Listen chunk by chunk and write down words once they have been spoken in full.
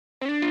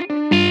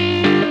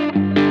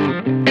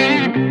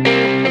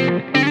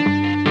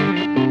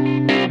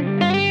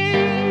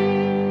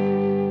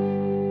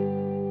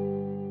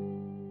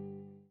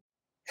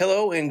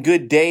Hello and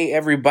good day,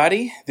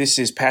 everybody. This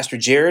is Pastor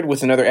Jared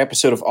with another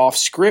episode of Off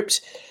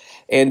Script.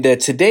 And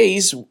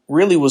today's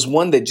really was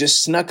one that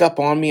just snuck up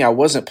on me. I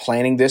wasn't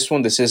planning this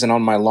one. This isn't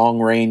on my long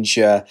range.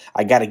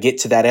 I got to get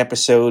to that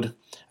episode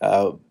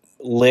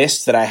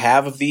list that I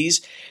have of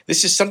these.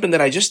 This is something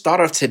that I just thought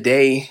of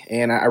today.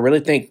 And I really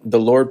think the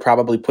Lord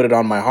probably put it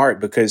on my heart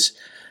because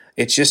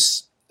it's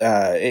just,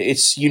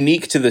 it's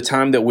unique to the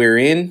time that we're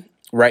in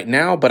right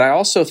now. But I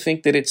also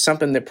think that it's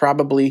something that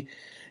probably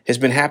has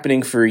been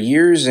happening for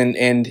years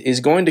and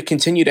is going to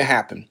continue to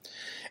happen.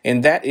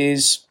 And that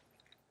is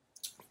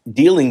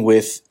dealing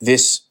with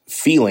this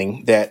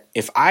feeling that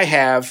if I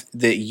have,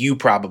 that you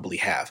probably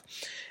have.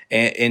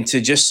 And to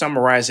just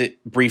summarize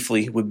it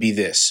briefly would be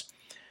this.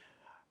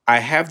 I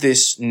have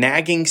this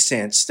nagging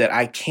sense that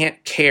I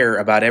can't care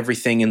about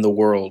everything in the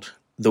world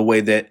the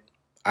way that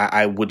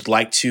I would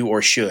like to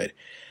or should.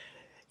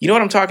 You know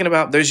what I'm talking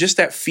about? There's just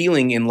that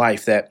feeling in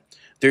life that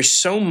there's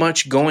so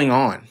much going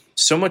on.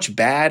 So much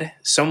bad,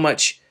 so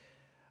much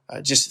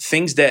just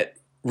things that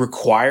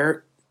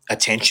require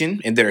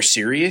attention and that are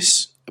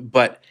serious.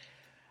 But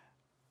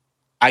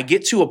I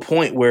get to a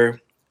point where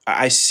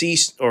I see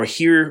or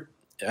hear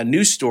a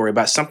news story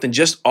about something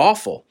just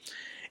awful.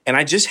 And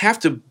I just have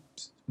to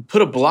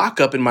put a block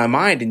up in my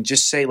mind and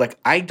just say, like,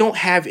 I don't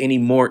have any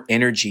more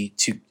energy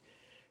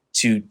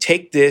to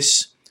take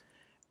this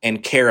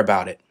and care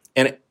about it.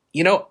 And,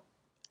 you know,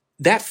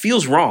 that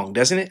feels wrong,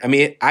 doesn't it? I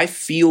mean, I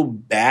feel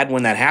bad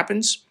when that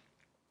happens.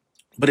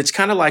 But it's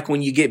kind of like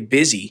when you get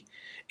busy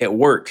at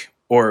work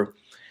or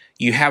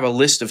you have a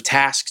list of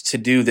tasks to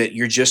do that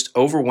you're just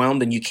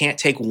overwhelmed and you can't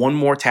take one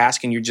more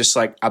task and you're just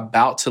like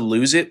about to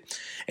lose it.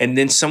 And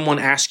then someone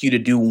asks you to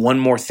do one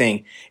more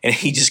thing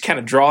and you just kind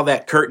of draw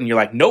that curtain. You're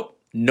like, nope,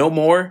 no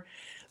more.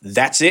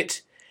 That's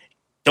it.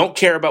 Don't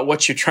care about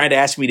what you're trying to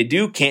ask me to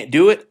do. Can't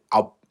do it.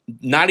 I'll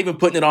not even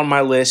putting it on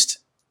my list.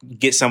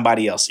 Get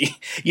somebody else.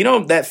 You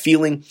know, that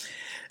feeling.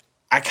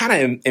 I kind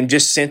of am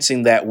just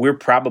sensing that we're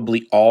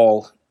probably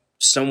all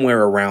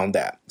somewhere around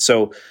that.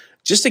 So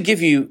just to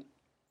give you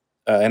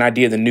an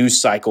idea of the news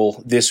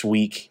cycle this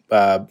week,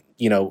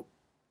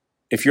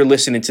 if you're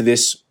listening to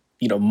this,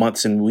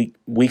 months and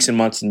weeks and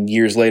months and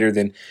years later,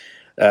 then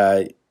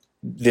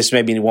this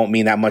maybe won't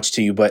mean that much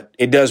to you, but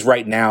it does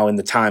right now in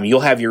the time. You'll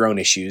have your own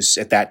issues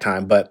at that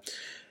time. But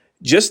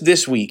just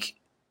this week,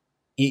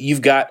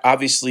 you've got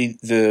obviously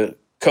the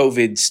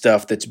COVID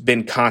stuff that's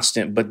been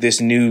constant, but this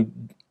new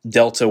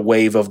Delta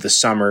wave of the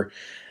summer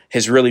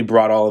has really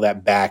brought all of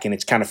that back, and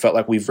it's kind of felt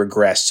like we've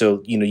regressed.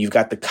 So, you've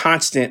got the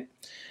constant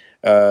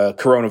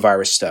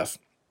coronavirus stuff.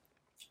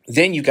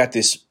 Then you've got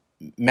this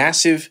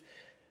massive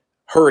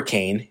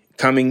hurricane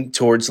coming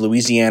towards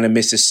Louisiana,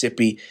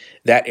 Mississippi,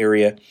 that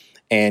area,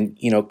 and,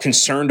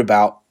 concerned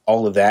about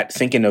all of that,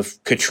 thinking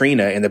of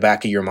Katrina in the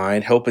back of your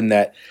mind, hoping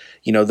that,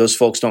 those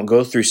folks don't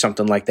go through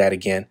something like that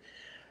again.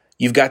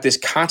 You've got this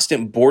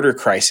constant border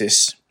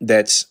crisis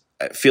that's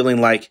feeling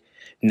like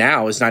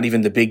now is not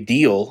even the big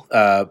deal.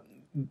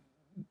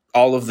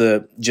 All of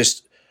the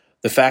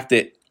fact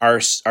that our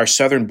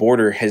southern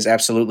border has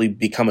absolutely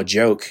become a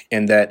joke,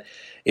 and that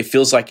it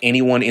feels like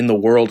anyone in the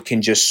world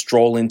can just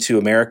stroll into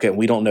America and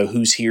we don't know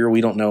who's here. We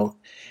don't know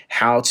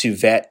how to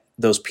vet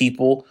those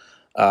people.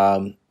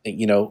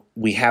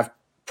 We have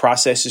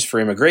processes for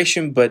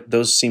immigration, but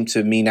those seem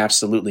to mean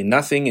absolutely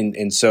nothing.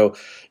 And so,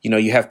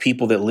 you have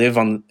people that live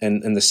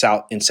in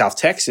South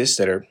Texas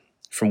that are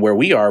from where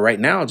we are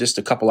right now, just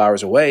a couple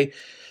hours away,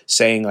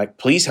 saying like,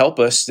 please help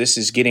us. This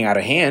is getting out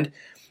of hand.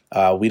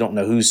 We don't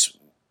know who's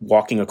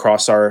walking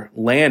across our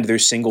land.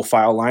 There's single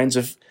file lines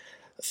of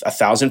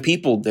 1,000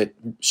 people that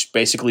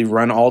basically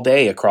run all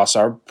day across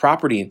our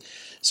property. And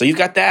so you've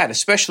got that,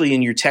 especially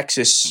in your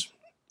Texas,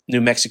 New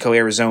Mexico,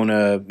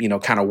 Arizona,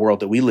 kind of world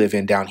that we live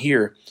in down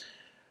here.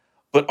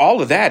 But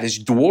all of that is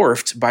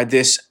dwarfed by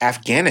this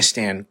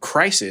Afghanistan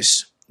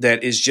crisis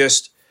that is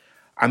just,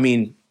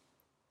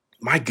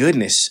 my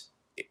goodness,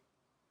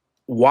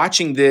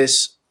 watching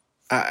this,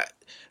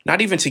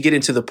 not even to get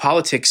into the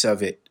politics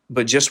of it,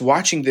 but just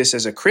watching this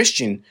as a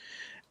Christian,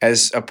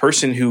 as a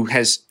person who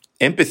has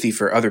empathy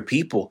for other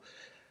people.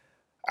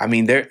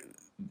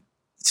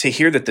 To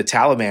hear that the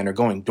Taliban are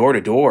going door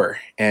to door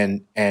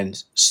and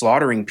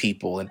slaughtering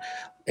people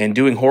and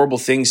doing horrible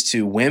things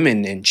to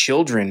women and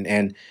children,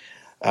 and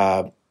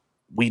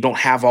we don't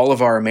have all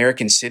of our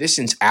American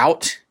citizens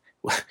out.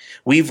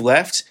 We've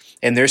left,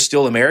 and there's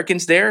still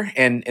Americans there,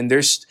 and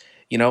there's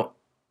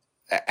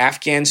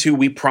Afghans who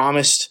we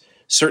promised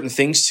certain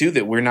things to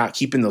that we're not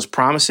keeping those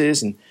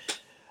promises,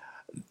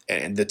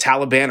 and the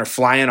Taliban are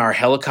flying our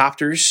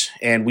helicopters,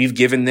 and we've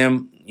given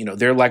them,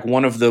 they're like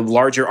one of the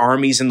larger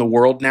armies in the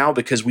world now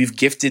because we've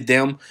gifted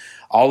them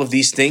all of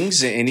these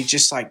things. And it's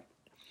just like,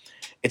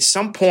 at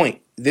some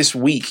point this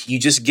week, you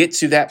just get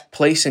to that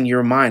place in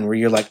your mind where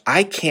you're like,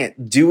 I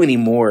can't do any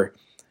more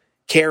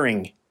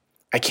caring.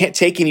 I can't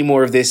take any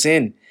more of this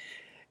in.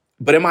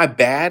 But am I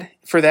bad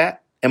for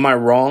that? Am I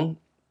wrong?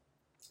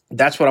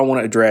 That's what I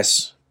want to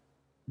address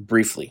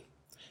briefly.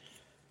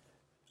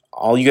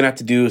 All you're going to have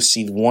to do is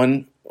see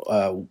one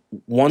uh,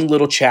 one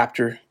little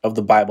chapter of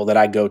the Bible that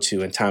I go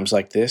to in times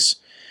like this,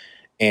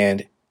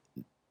 and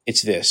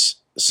it's this.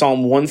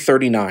 Psalm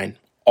 139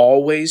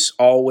 always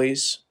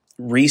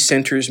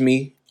recenters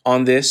me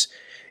on this.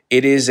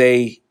 It is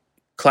a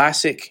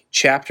classic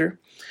chapter,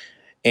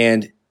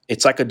 and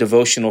it's like a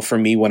devotional for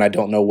me when I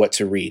don't know what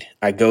to read.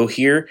 I go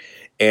here,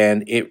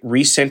 and it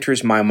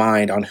recenters my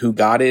mind on who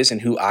God is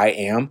and who I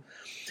am.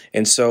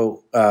 And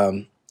so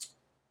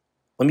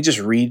let me just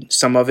read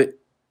some of it,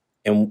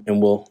 and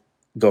we'll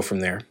go from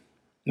there.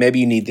 Maybe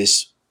you need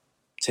this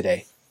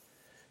today.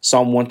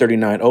 Psalm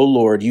 139, O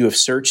Lord, you have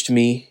searched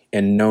me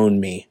and known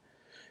me.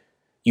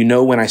 You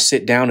know when I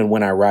sit down and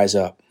when I rise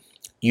up.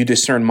 You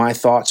discern my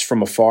thoughts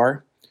from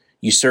afar.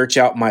 You search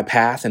out my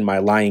path and my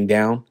lying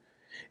down,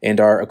 and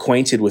are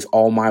acquainted with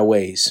all my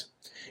ways.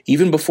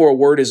 Even before a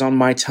word is on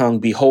my tongue,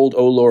 behold,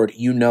 O Lord,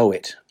 you know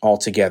it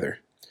altogether.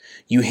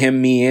 You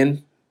hem me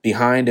in,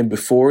 behind and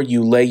before.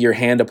 You lay your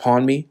hand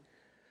upon me.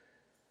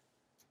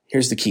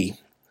 Here's the key.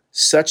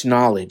 Such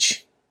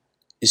knowledge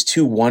is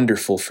too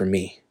wonderful for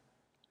me.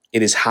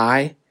 It is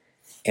high,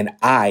 and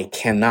I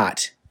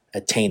cannot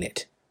attain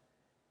it.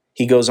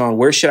 He goes on,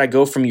 where should I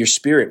go from your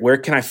spirit? Where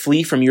can I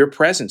flee from your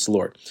presence,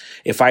 Lord?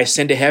 If I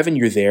ascend to heaven,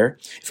 you're there.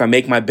 If I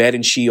make my bed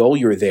in Sheol,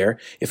 you're there.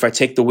 If I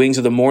take the wings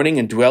of the morning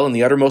and dwell in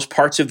the uttermost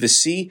parts of the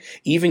sea,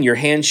 even your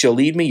hand shall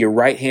lead me, your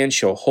right hand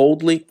shall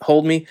hold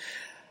me.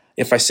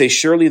 If I say,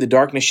 surely the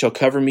darkness shall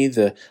cover me,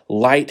 the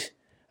light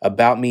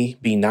about me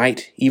be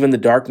night. Even the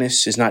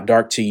darkness is not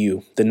dark to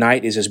you. The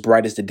night is as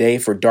bright as the day,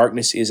 for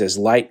darkness is as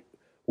light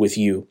with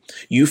you.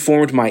 You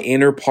formed my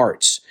inner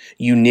parts.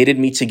 You knitted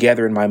me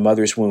together in my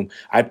mother's womb.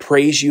 I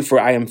praise you, for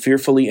I am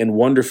fearfully and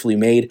wonderfully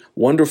made.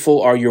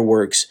 Wonderful are your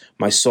works.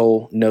 My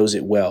soul knows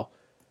it well.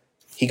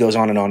 He goes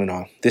on and on and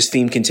on. This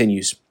theme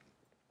continues.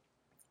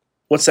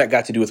 What's that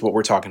got to do with what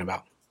we're talking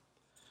about?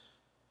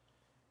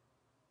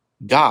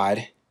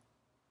 God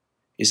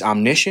is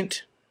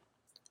omniscient.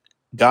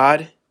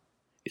 God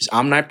is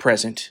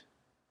omnipresent.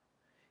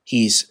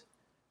 He's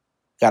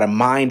got a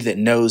mind that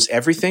knows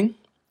everything.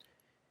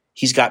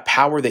 He's got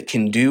power that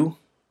can do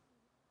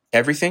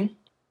everything.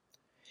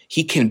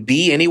 He can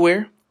be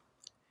anywhere.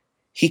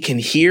 He can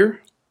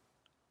hear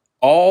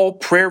all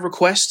prayer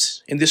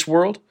requests in this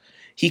world.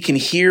 He can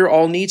hear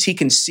all needs. He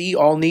can see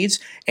all needs.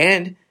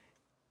 And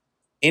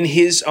in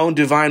his own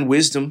divine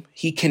wisdom,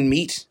 he can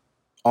meet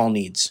all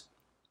needs.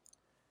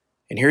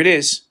 And here it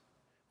is.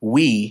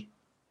 We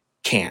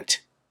can't.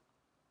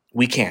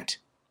 We can't.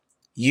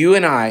 You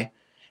and I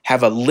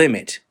have a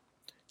limit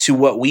to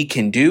what we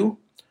can do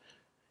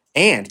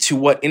and to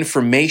what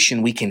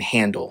information we can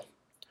handle.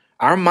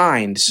 Our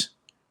minds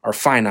are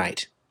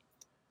finite.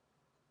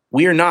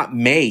 We are not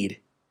made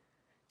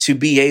to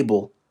be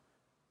able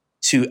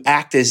to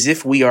act as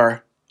if we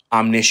are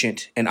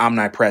omniscient and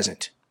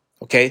omnipresent.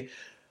 Okay?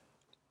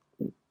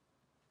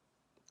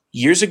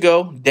 Years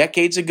ago,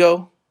 decades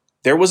ago,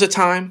 there was a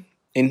time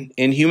in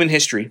human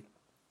history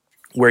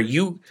where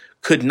you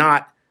could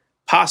not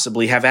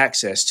possibly have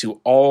access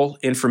to all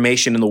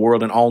information in the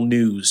world and all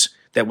news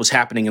that was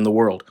happening in the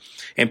world.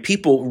 And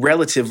people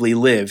relatively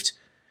lived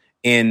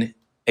in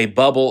a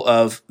bubble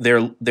of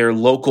their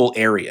local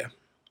area.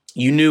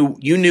 You knew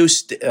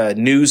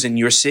news in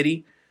your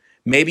city,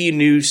 maybe you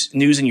knew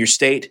news in your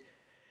state,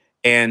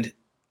 and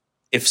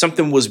if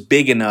something was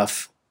big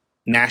enough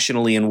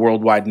nationally and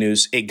worldwide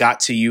news, it got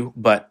to you,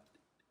 but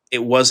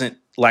it wasn't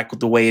like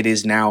the way it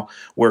is now,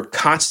 where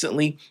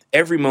constantly,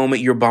 every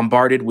moment, you're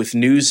bombarded with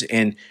news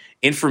and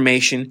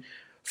information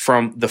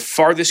from the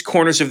farthest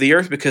corners of the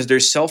earth because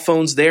there's cell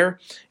phones there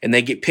and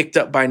they get picked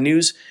up by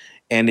news,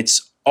 and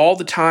it's all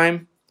the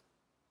time.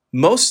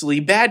 Mostly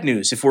bad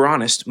news, if we're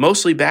honest,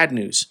 mostly bad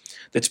news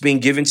that's being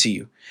given to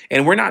you.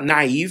 And we're not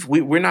naive.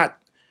 We're not,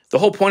 the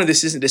whole point of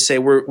this isn't to say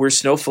we're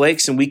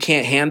snowflakes and we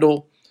can't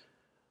handle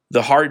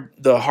the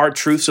hard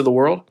truths of the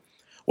world.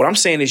 What I'm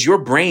saying is your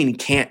brain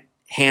can't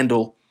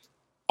handle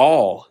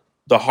all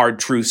the hard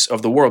truths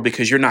of the world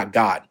because you're not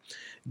God.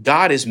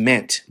 God is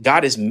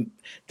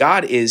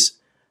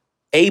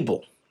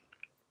able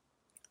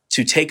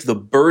to take the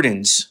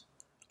burdens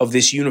of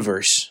this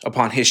universe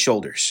upon his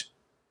shoulders.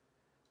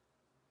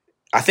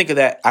 I think of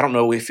that. I don't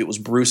know if it was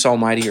Bruce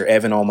Almighty or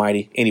Evan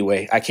Almighty.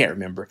 Anyway, I can't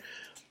remember.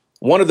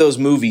 One of those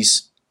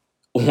movies,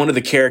 one of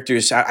the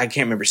characters, I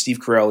can't remember, Steve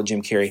Carell or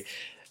Jim Carrey,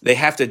 they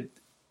have to,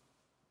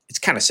 it's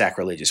kind of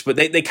sacrilegious, but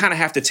they kind of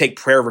have to take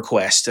prayer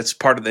requests. That's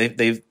part of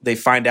they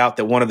find out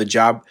that one of the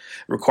job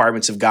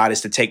requirements of God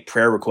is to take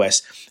prayer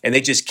requests, and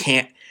they just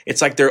can't.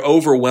 It's like they're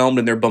overwhelmed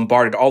and they're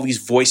bombarded. All these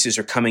voices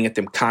are coming at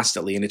them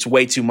constantly, and it's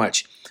way too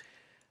much.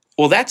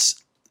 Well,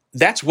 that's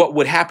what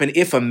would happen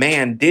if a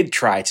man did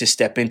try to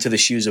step into the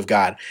shoes of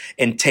God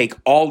and take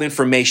all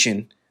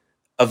information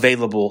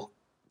available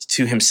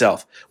to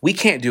himself. We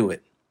can't do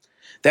it.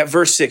 That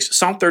verse 6,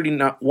 Psalm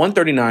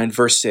 139,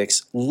 verse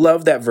 6,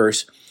 love that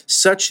verse.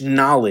 Such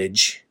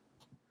knowledge.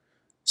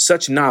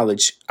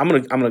 I'm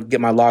gonna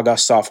get my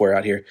Logos software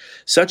out here.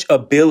 Such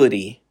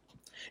ability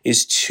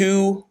is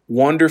too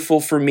wonderful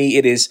for me.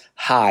 It is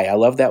high. I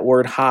love that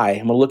word high.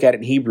 I'm gonna look at it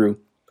in Hebrew.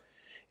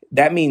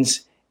 That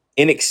means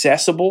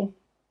inaccessible,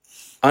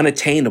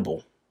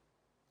 unattainable.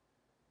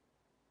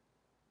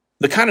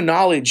 The kind of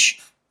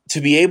knowledge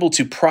to be able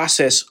to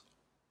process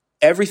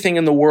everything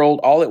in the world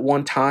all at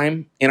one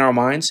time in our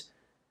minds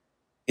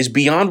is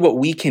beyond what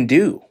we can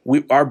do.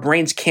 Our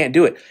brains can't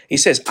do it. He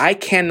says, I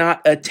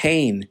cannot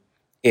attain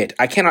it.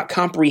 I cannot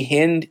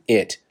comprehend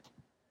it.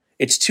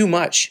 It's too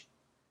much.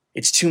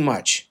 It's too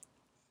much.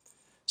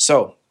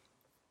 So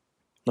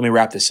let me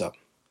wrap this up.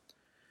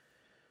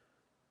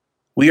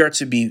 We are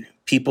to be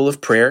people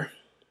of prayer.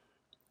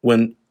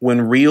 When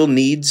real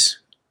needs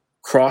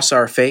cross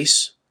our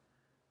face,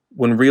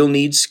 when real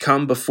needs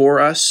come before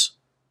us,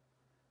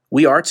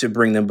 we are to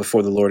bring them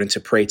before the Lord and to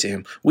pray to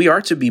him. We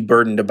are to be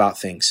burdened about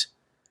things.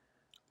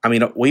 I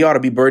mean, we ought to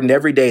be burdened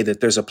every day that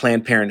there's a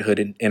Planned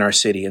Parenthood in our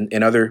city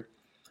and other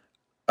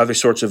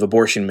sorts of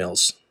abortion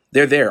mills.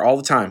 They're there all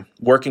the time,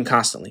 working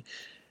constantly.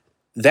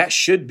 That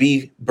should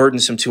be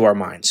burdensome to our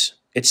minds.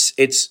 It's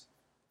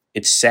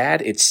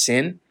sad. It's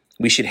sin.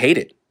 We should hate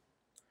it.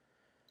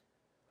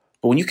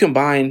 But when you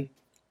combine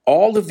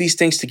all of these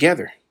things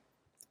together,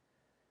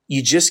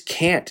 you just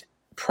can't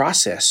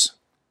process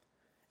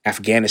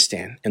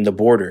Afghanistan and the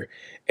border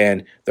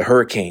and the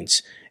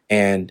hurricanes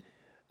and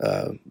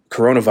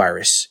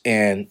coronavirus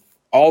and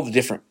all the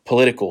different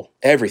political,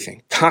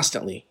 everything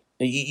constantly.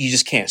 You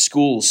just can't.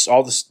 Schools,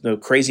 all this, the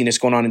craziness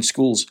going on in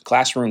schools,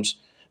 classrooms,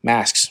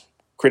 masks,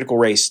 critical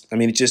race. I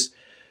mean,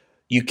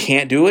 you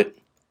can't do it.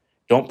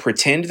 Don't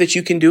pretend that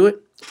you can do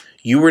it.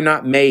 You were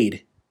not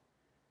made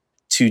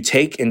to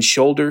take and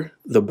shoulder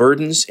the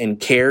burdens and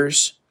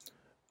cares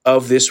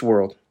of this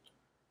world.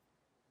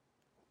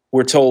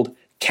 We're told,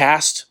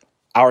 cast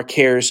our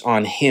cares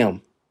on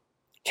him.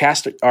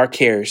 Cast our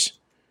cares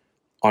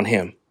on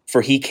him,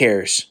 for he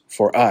cares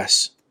for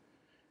us.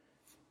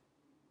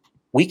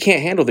 We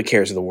can't handle the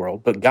cares of the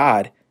world, but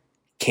God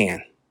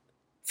can.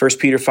 1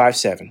 Peter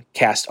 5:7,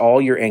 cast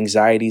all your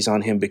anxieties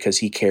on him because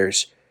he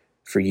cares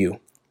for you.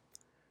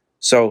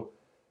 So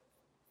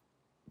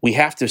we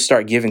have to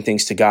start giving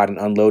things to God and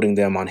unloading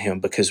them on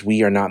him because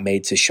we are not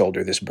made to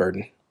shoulder this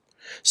burden.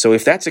 So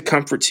if that's a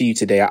comfort to you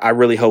today, I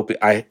really hope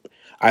I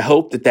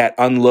hope that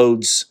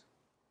unloads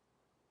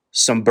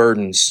some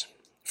burdens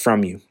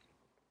from you.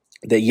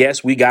 That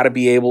yes, we got to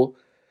be able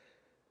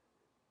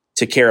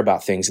to care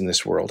about things in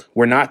this world.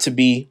 We're not to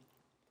be,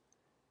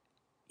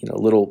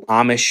 little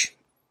Amish,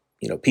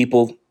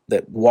 people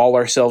that wall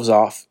ourselves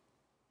off.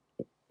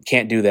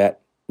 Can't do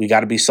that. We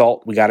got to be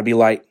salt. We got to be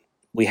light.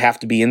 We have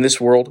to be in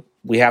this world.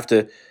 We have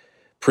to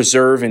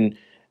preserve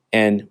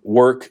and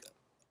work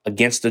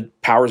against the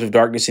powers of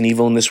darkness and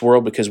evil in this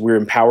world because we're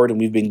empowered and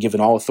we've been given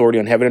all authority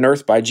on heaven and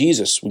earth by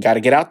Jesus. We got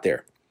to get out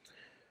there.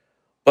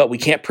 But we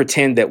can't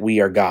pretend that we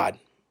are God.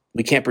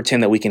 We can't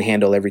pretend that we can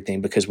handle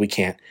everything because we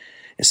can't.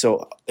 And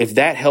so if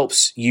that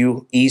helps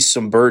you ease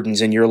some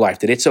burdens in your life,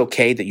 that it's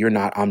okay that you're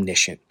not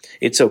omniscient.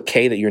 It's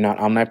okay that you're not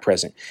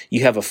omnipresent.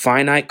 You have a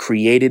finite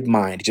created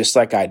mind, just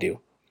like I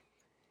do.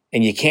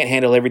 And you can't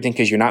handle everything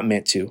because you're not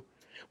meant to,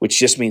 which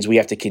just means we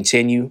have to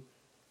continue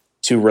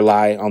to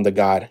rely on the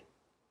God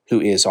who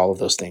is all of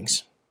those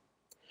things.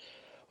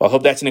 Well, I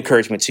hope that's an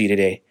encouragement to you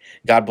today.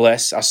 God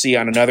bless. I'll see you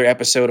on another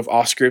episode of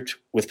Off Script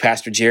with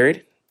Pastor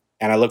Jared,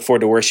 and I look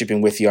forward to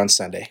worshiping with you on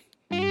Sunday.